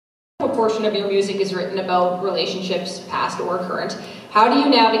proportion of your music is written about relationships, past or current. How do you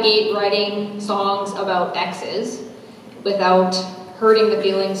navigate writing songs about exes without hurting the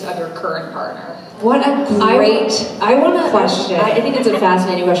feelings of your current partner? What a great question. I think it's a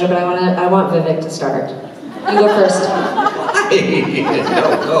fascinating question, but I want Vivek to start. You go first.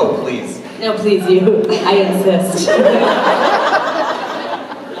 No, please. No, please, you. I insist.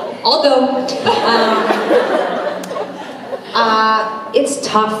 I'll go. It's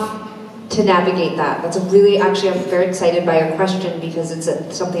tough to navigate that. That's actually, I'm very excited by your question because it's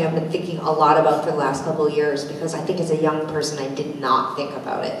something I've been thinking a lot about for the last couple of years, because I think as a young person I did not think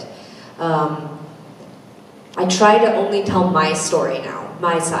about it. I try to only tell my story now,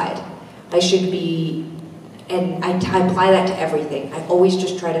 my side. I should be, and I apply that to everything. I always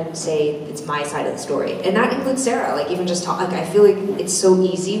just try to say it's my side of the story. And that includes Sarah, like even just talk, like I feel like it's so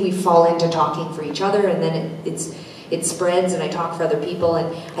easy, we fall into talking for each other and then it spreads and I talk for other people.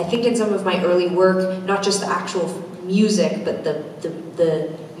 And I think in some of my early work, not just the actual music, but the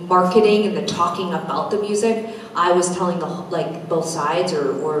marketing and the talking about the music, I was telling both sides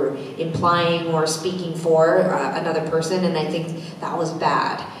or implying or speaking for another person, and I think that was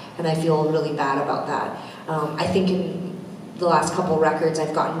bad. And I feel really bad about that. I think in the last couple records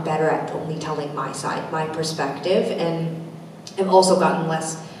I've gotten better at only telling my side, my perspective, and I've also gotten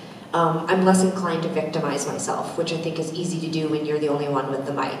I'm less inclined to victimize myself, which I think is easy to do when you're the only one with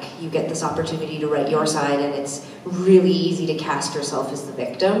the mic. You get this opportunity to write your side and it's really easy to cast yourself as the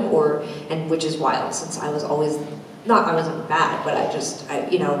victim, and which is wild since I was always, I wasn't bad, but I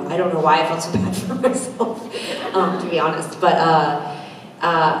don't know why I felt so bad for myself, to be honest. But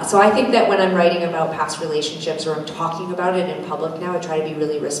so I think that when I'm writing about past relationships or I'm talking about it in public now, I try to be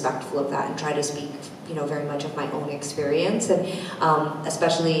really respectful of that and try to speak, very much of my own experience. And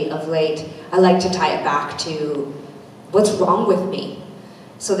especially of late, I like to tie it back to what's wrong with me,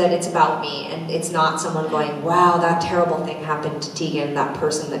 so that it's about me and it's not someone going, wow, that terrible thing happened to Tegan, that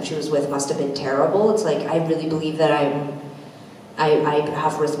person that she was with must have been terrible. It's like, I really believe that I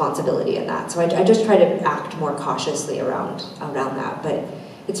have responsibility in that. So I just try to act more cautiously around that. But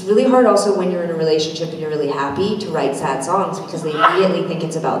it's really hard also when you're in a relationship and you're really happy to write sad songs because they immediately think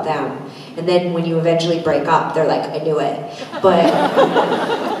it's about them. And then when you eventually break up, they're like, I knew it. But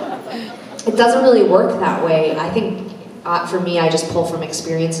it doesn't really work that way. I think for me, I just pull from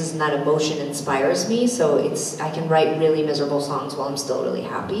experiences and that emotion inspires me. So I can write really miserable songs while I'm still really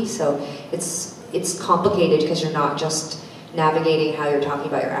happy. So it's complicated because you're not just navigating how you're talking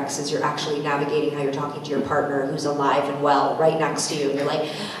about your exes, you're actually navigating how you're talking to your partner who's alive and well right next to you, and you're like,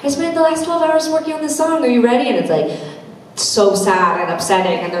 I spent the last 12 hours working on this song, are you ready? And it's like, so sad and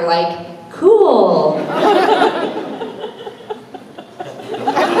upsetting, and they're like, cool.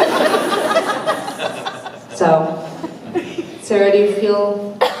 So, Sarah, do you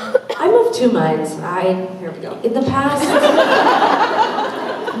feel... I'm of two minds. Here we go. In the past,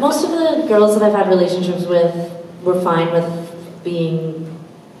 most of the girls that I've had relationships with were fine with being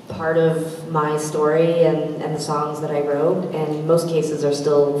part of my story and the songs that I wrote, and in most cases are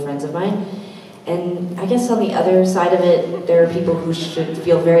still friends of mine. And I guess on the other side of it, there are people who should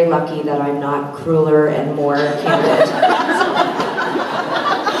feel very lucky that I'm not crueler and more candid.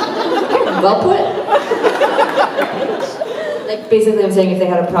 Well put. Like, basically I'm saying if they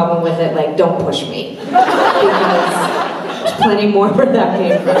had a problem with it, like, don't push me. Because there's plenty more where that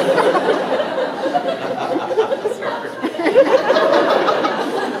came from.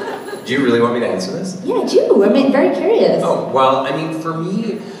 Do you really want me to answer this? Yeah, I do. I'm very curious. Oh, well, I mean, for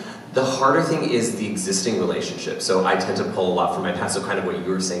me, the harder thing is the existing relationship. So I tend to pull a lot from my past. So kind of what you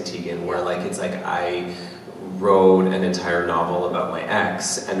were saying, Tegan, where it's like I wrote an entire novel about my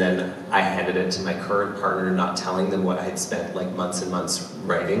ex, and then I handed it to my current partner, not telling them what I had spent like months and months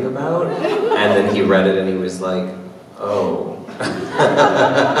writing about. And then he read it and he was like, oh.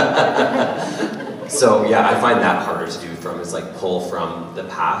 So yeah, I find that harder to do is like pull from the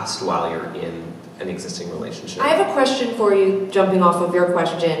past while you're in an existing relationship. I have a question for you, jumping off of your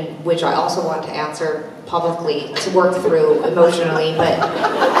question, which I also want to answer publicly to work through emotionally, but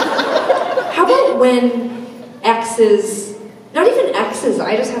how about when exes, not even exes,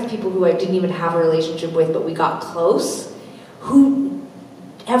 I just have people who I didn't even have a relationship with but we got close, who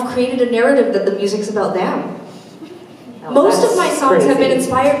have created a narrative that the music's about them. Most of my songs have been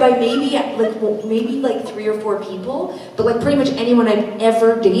inspired by maybe 3 or 4 people, but like pretty much anyone I've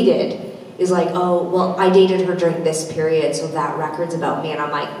ever dated is like, oh, well, I dated her during this period, so that record's about me, and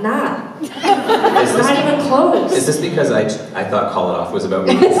I'm like, nah, not even close. Is this because I thought Call It Off was about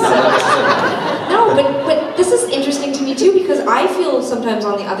me? No, but this is interesting to me Me too, because I feel sometimes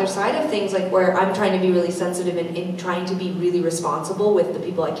on the other side of things, like where I'm trying to be really sensitive and trying to be really responsible with the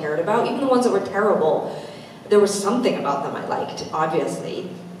people I cared about, even the ones that were terrible. There was something about them I liked, obviously.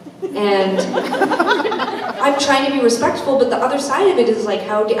 And I'm trying to be respectful, but the other side of it is like,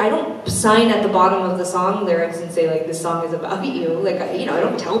 I don't sign at the bottom of the song lyrics and say like, this song is about you. Like, I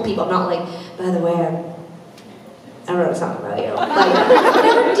don't tell people, I'm not like, by the way, I wrote a song about you. Like, I would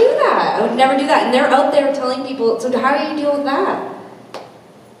never do that. I would never do that. And they're out there telling people, so how do you deal with that?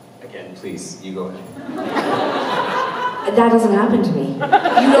 Again, please, you go ahead. That doesn't happen to me. You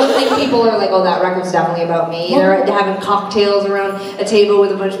don't think people are like, oh, that record's definitely about me? They're having cocktails around a table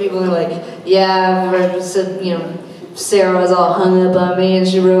with a bunch of people who are like, yeah, Sarah was all hung up on me and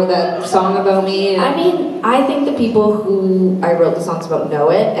she wrote that song about me. And I mean, I think the people who I wrote the songs about know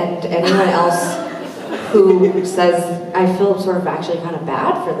it, and anyone else who says, I feel sort of actually kind of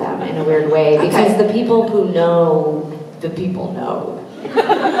bad for them in a weird way, because the people who know who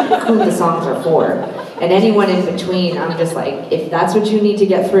the songs are for. And anyone in between, I'm just like, if that's what you need to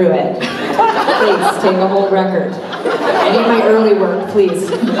get through it, please take a whole record. Any of my early work, please.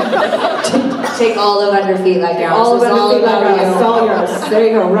 Take all of Under Feet Like Ours. All of Under Feet Like Ours. It's all yours. There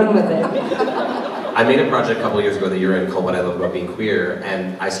you go, run with it. I made a project a couple years ago that you're in called What I Love About Being Queer,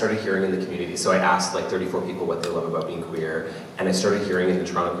 and I started hearing in the community, so I asked like 34 people what they love about being queer, and I started hearing in the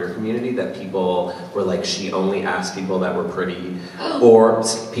Toronto queer community that people were like, she only asked people that were pretty, or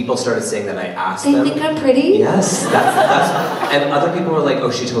people started saying that I asked them. They think I'm pretty? Yes, that's, and other people were like,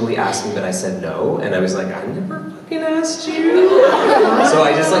 oh, she totally asked me, but I said no, and I was like, I never fucking asked you. So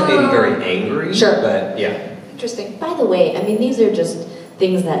I just like made me very angry, sure. But yeah. Interesting. By the way, I mean, these are just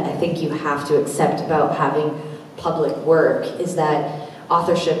things that I think you have to accept about having public work, is that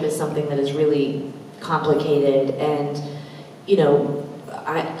authorship is something that is really complicated, and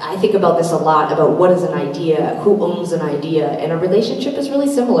I think about this a lot, about what is an idea, who owns an idea, and a relationship is really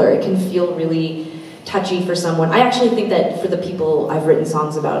similar. It can feel really touchy for someone. I actually think that for the people I've written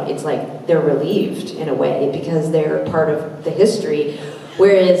songs about, it's like they're relieved in a way, because they're part of the history,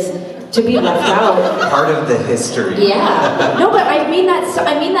 whereas to be left out. Part of the history. Yeah. No, but I mean that so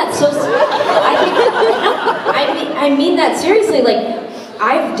I mean that seriously. Like,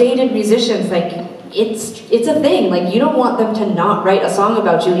 I've dated musicians, like, it's a thing. Like, you don't want them to not write a song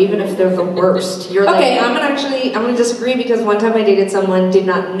about you, even if they're the worst. You're okay, like, I'm gonna disagree, because one time I dated someone, did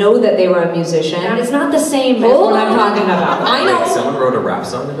not know that they were a musician. and it's not the same as what I'm talking about. I know. Wait, someone wrote a rap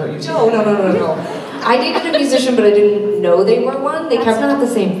song about you too? No. I dated a musician, but I didn't know they were one. That's not the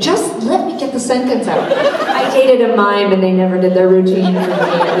same. Just let me get the sentence out. I dated a mime and they never did their routine for me.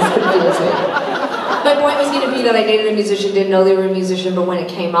 It was confusing. My point was going to be that I dated a musician, didn't know they were a musician, but when it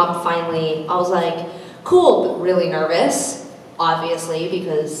came up, finally, I was like, cool, but really nervous, obviously,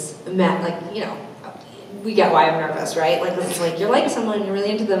 because, we get why I'm nervous, right? Like, it's like, you're like someone, you're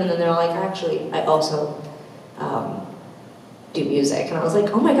really into them, and then they're like, actually, I also do music. And I was like,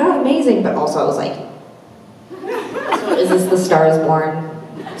 oh my god, amazing, but also I was like, so is this the Star is Born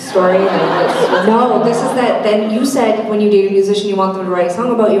story? No, this is that, then you said when you date a musician you want them to write a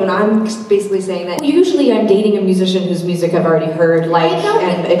song about you, and I'm basically saying that Usually I'm dating a musician whose music I've already heard, and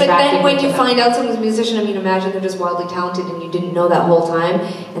attracted. But then when you find out someone's a musician, I mean, imagine they're just wildly talented and you didn't know that whole time,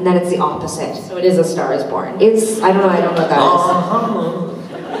 and then it's the opposite. So it is a Star is Born. I don't know what that is.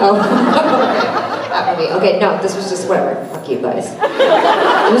 Oh. Okay, no, this was just whatever. Fuck you guys. It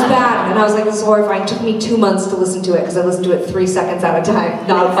was bad, and I was like, this is horrifying. It took me 2 months to listen to it, because I listened to it 3 seconds at a time.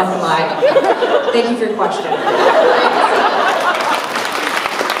 Not a fucking lie. Thank you for your question.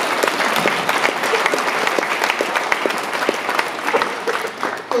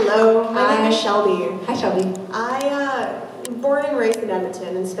 Hello, my name is Shelby. Hi, Shelby. Born and raised in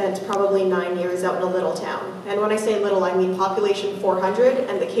Edmonton and spent probably 9 years out in a little town. And when I say little, I mean population 400,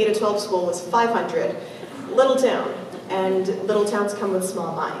 and the K-12 school was 500. Little town. And little towns come with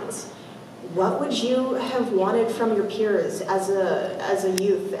small minds. What would you have wanted from your peers as a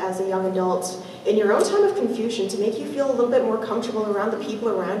youth, as a young adult, in your own time of confusion, to make you feel a little bit more comfortable around the people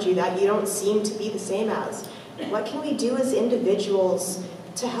around you that you don't seem to be the same as? What can we do as individuals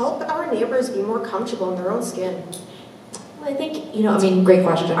to help our neighbors be more comfortable in their own skin? Well, I think, great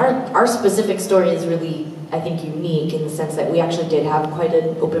question. Our specific story is really, I think, unique in the sense that we actually did have quite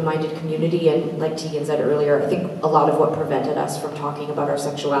an open-minded community, and like Tegan said earlier, I think a lot of what prevented us from talking about our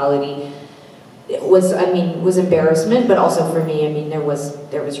sexuality was embarrassment, but also for me, there was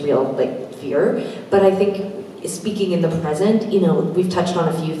real, fear. But I think, speaking in the present, we've touched on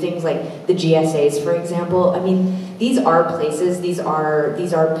a few things, like the GSAs, for example. These are places, these are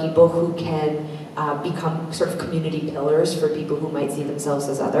people who can become sort of community pillars for people who might see themselves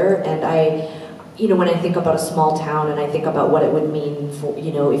as other. And you know, when I think about a small town and I think about what it would mean for,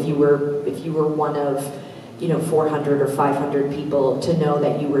 you know, if you were one of, you know, 400 or 500 people, to know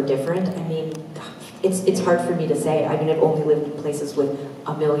that you were different. I mean, it's hard for me to say. I mean, I've only lived in places with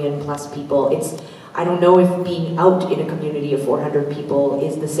 1 million plus people. I don't know if being out in a community of 400 people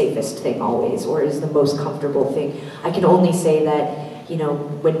is the safest thing always, or is the most comfortable thing. I can only say that, you know,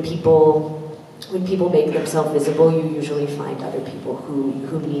 when people make themselves visible, you usually find other people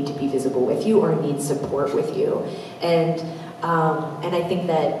who need to be visible with you or need support with you. And I think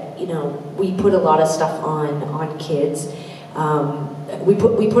that, you know, we put a lot of stuff on kids. We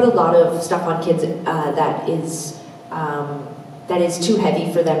put a lot of stuff on kids that is too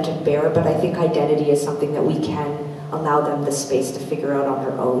heavy for them to bear, but I think identity is something that we can allow them the space to figure out on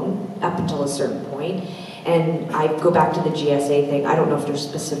their own up until a certain point. And I go back to the GSA thing. I don't know if they're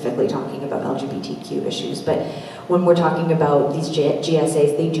specifically talking about LGBTQ issues, but when we're talking about these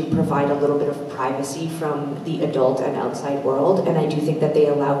GSAs, they do provide a little bit of privacy from the adult and outside world, and I do think that they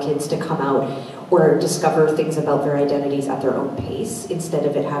allow kids to come out or discover things about their identities at their own pace, instead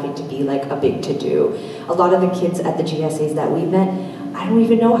of it having to be like a big to-do. A lot of the kids at the GSAs that we met, I don't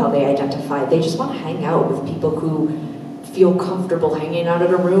even know how they identify. They just want to hang out with people who feel comfortable hanging out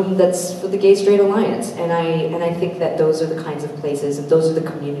in a room that's for the Gay-Straight Alliance. And I think that those are the kinds of places, and those are the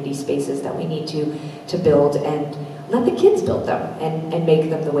community spaces that we need to build, and let the kids build them and make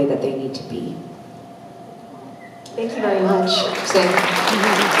them the way that they need to be. Thank you very much.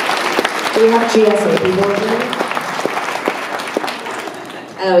 Do we have GSA people over here?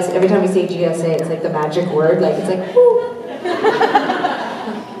 I always, every time we say GSA, it's like the magic word, like it's like, whoo.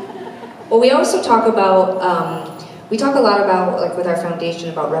 Well, we also talk about, we talk a lot about, like with our foundation,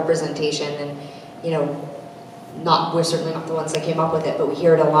 about representation, and, you know, we're certainly not the ones that came up with it, but we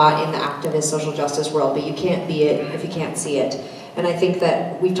hear it a lot in the activist social justice world, but you can't be it if you can't see it. And I think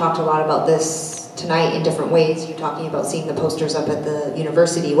that we've talked a lot about this tonight in different ways. You're talking about seeing the posters up at the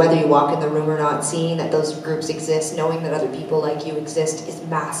university, whether you walk in the room or not, seeing that those groups exist, knowing that other people like you exist is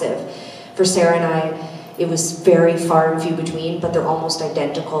massive. For Sara and I, it was very far and few between, but they're almost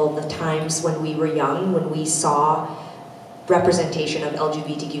identical. The times when we were young, when we saw representation of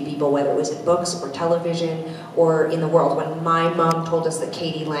LGBTQ people, whether it was in books or television or in the world. When my mom told us that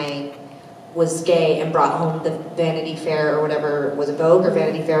Katie Lang was gay and brought home the Vanity Fair or whatever, was it Vogue or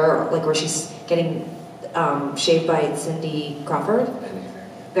Vanity Fair, like where she's getting shaved by Cindy Crawford?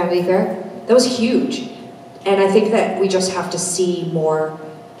 Vanity Fair. That was huge. And I think that we just have to see more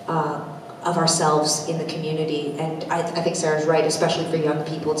of ourselves in the community. And I think Sarah's right, especially for young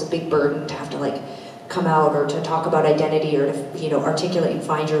people. It's a big burden to have to like come out or to talk about identity or to, you know, articulate and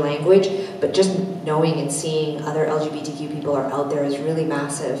find your language, but just knowing and seeing other LGBTQ people are out there is really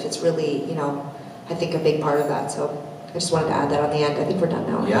massive. It's really, you know, I think a big part of that. So I just wanted to add that on the end. I think we're done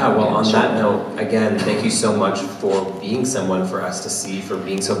now. Yeah, well, on that note, again, thank you so much for being someone for us to see, for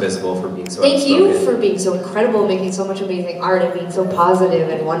being so visible, for being so Thank outspoken. you for being so incredible, making so much amazing art, and being so positive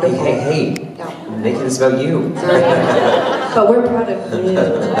and wonderful. Hey, Yeah. making this about you. Sorry. But we're proud of you.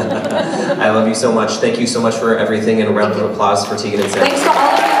 I love you so much. Thank you so much for everything, and a round of applause for Tegan and Sara. Thanks to all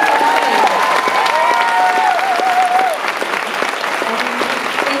of you.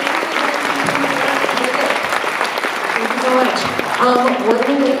 We're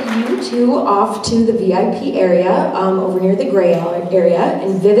going to get you two off to the VIP area over near the gray area.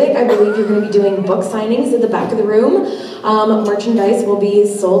 And Vivek, I believe you're going to be doing book signings at the back of the room. Merchandise will be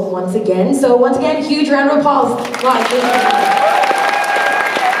sold once again. So once again, huge round of applause. Wow,